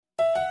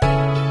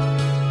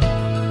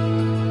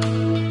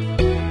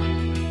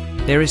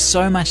There is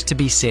so much to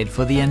be said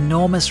for the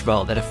enormous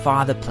role that a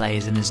father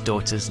plays in his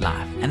daughter's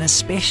life, and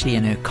especially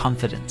in her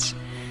confidence.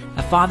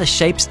 A father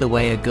shapes the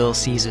way a girl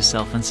sees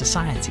herself in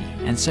society,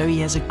 and so he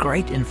has a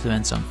great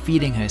influence on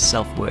feeding her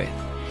self-worth.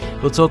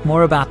 We'll talk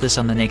more about this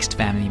on the next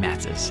Family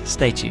Matters.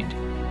 Stay tuned.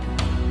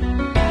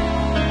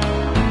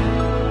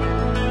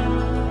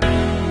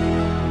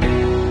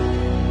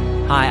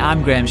 Hi,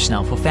 I'm Graham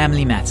Schnell for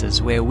Family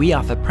Matters, where we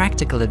offer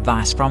practical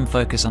advice from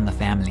Focus on the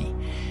Family.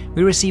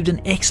 We received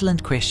an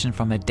excellent question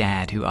from a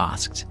dad who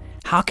asked,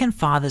 how can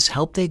fathers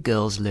help their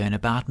girls learn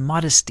about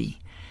modesty?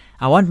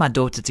 I want my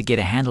daughter to get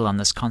a handle on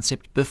this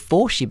concept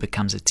before she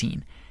becomes a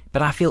teen,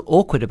 but I feel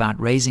awkward about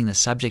raising the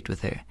subject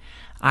with her.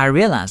 I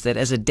realize that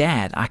as a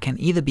dad, I can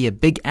either be a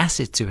big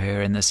asset to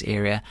her in this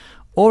area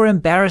or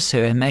embarrass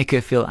her and make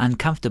her feel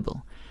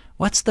uncomfortable.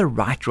 What's the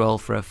right role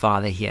for a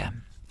father here?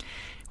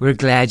 We're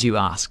glad you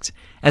asked.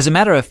 As a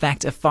matter of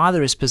fact, a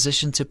father is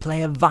positioned to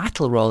play a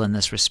vital role in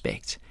this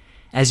respect.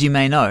 As you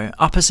may know,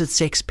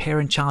 opposite-sex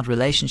parent-child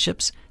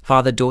relationships,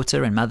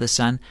 father-daughter and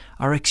mother-son,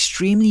 are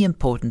extremely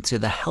important to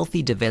the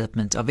healthy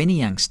development of any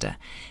youngster,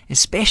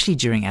 especially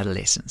during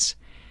adolescence.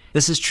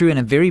 This is true in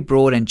a very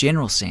broad and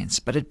general sense,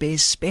 but it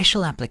bears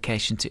special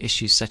application to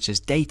issues such as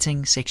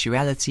dating,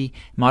 sexuality,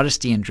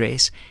 modesty and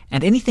dress,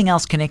 and anything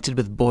else connected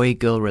with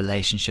boy-girl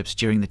relationships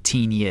during the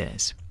teen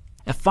years.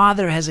 A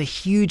father has a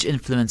huge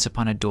influence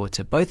upon a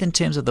daughter, both in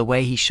terms of the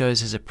way he shows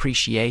his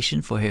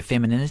appreciation for her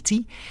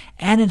femininity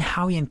and in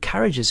how he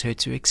encourages her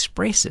to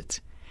express it.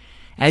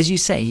 As you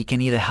say, he can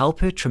either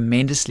help her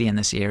tremendously in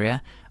this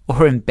area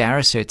or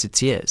embarrass her to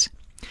tears.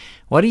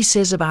 What he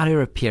says about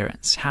her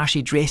appearance, how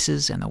she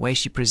dresses, and the way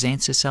she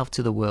presents herself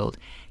to the world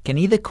can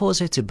either cause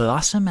her to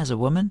blossom as a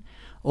woman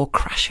or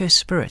crush her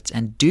spirit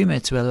and doom her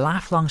to a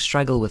lifelong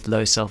struggle with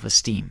low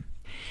self-esteem.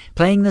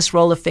 Playing this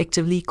role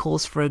effectively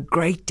calls for a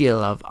great deal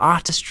of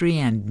artistry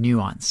and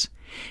nuance.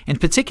 In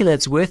particular,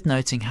 it's worth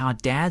noting how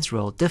dad's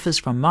role differs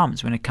from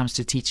mom's when it comes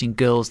to teaching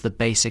girls the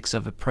basics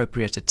of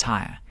appropriate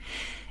attire.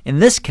 In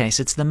this case,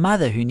 it's the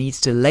mother who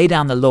needs to lay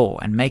down the law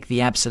and make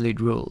the absolute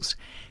rules.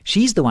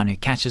 She's the one who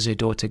catches her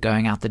daughter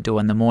going out the door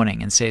in the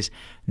morning and says,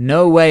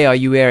 "No way are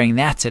you wearing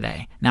that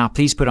today. Now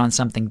please put on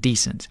something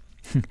decent."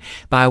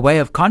 By way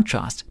of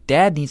contrast,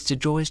 dad needs to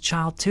draw his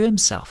child to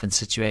himself in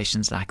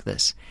situations like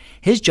this.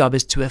 His job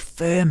is to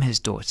affirm his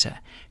daughter,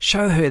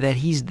 show her that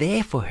he's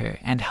there for her,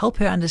 and help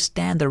her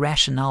understand the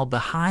rationale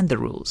behind the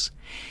rules.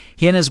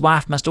 He and his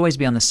wife must always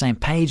be on the same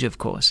page, of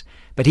course,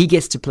 but he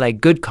gets to play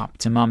good cop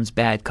to mom's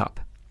bad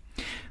cop.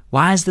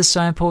 Why is this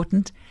so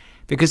important?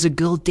 Because a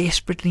girl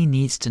desperately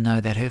needs to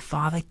know that her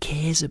father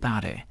cares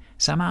about her.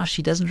 Somehow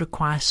she doesn't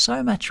require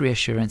so much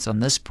reassurance on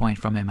this point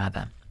from her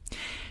mother.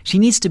 She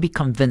needs to be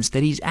convinced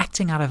that he's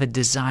acting out of a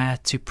desire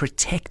to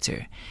protect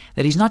her,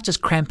 that he's not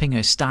just cramping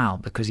her style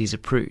because he's a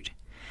prude.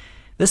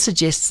 This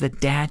suggests that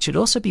dad should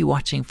also be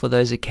watching for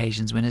those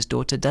occasions when his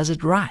daughter does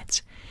it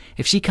right.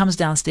 If she comes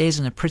downstairs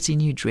in a pretty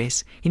new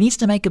dress, he needs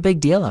to make a big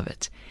deal of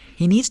it.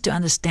 He needs to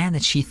understand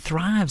that she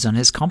thrives on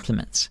his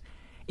compliments.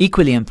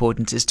 Equally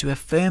important is to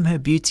affirm her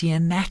beauty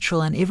in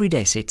natural and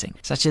everyday settings,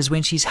 such as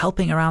when she's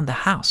helping around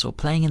the house or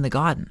playing in the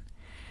garden.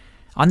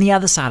 On the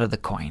other side of the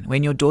coin,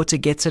 when your daughter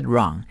gets it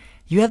wrong,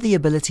 you have the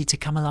ability to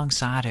come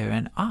alongside her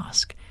and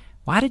ask,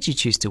 why did you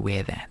choose to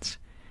wear that?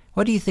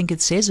 What do you think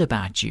it says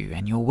about you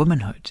and your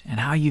womanhood and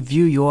how you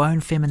view your own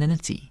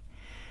femininity?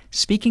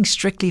 Speaking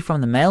strictly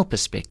from the male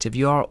perspective,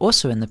 you are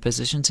also in the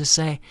position to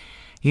say,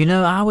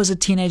 I was a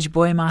teenage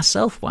boy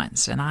myself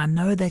once, and I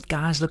know that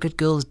guys look at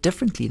girls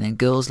differently than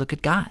girls look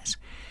at guys.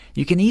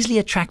 You can easily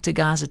attract a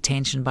guy's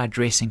attention by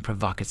dressing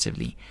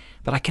provocatively,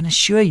 but I can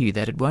assure you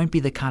that it won't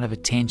be the kind of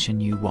attention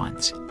you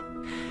want.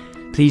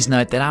 Please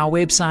note that our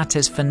website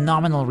has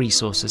phenomenal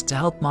resources to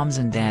help moms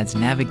and dads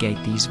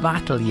navigate these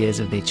vital years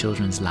of their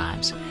children's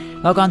lives.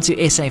 Log on to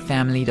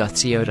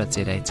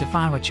safamily.co.za to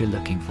find what you're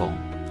looking for.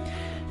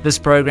 This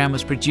program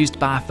was produced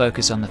by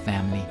Focus on the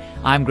Family.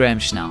 I'm Graham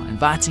Schnell,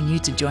 inviting you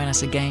to join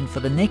us again for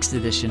the next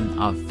edition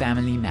of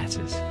Family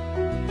Matters.